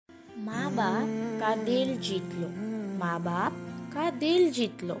माँ बाप का दिल जीत लो, माँ बाप का दिल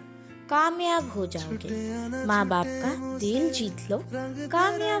जीत लो, कामयाब हो जाओगे। माँ बाप का दिल जीत लो,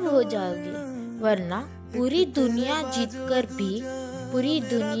 कामयाब हो जाओगे। वरना पूरी दुनिया जीत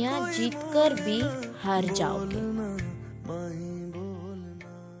कर भी हार जाओगे।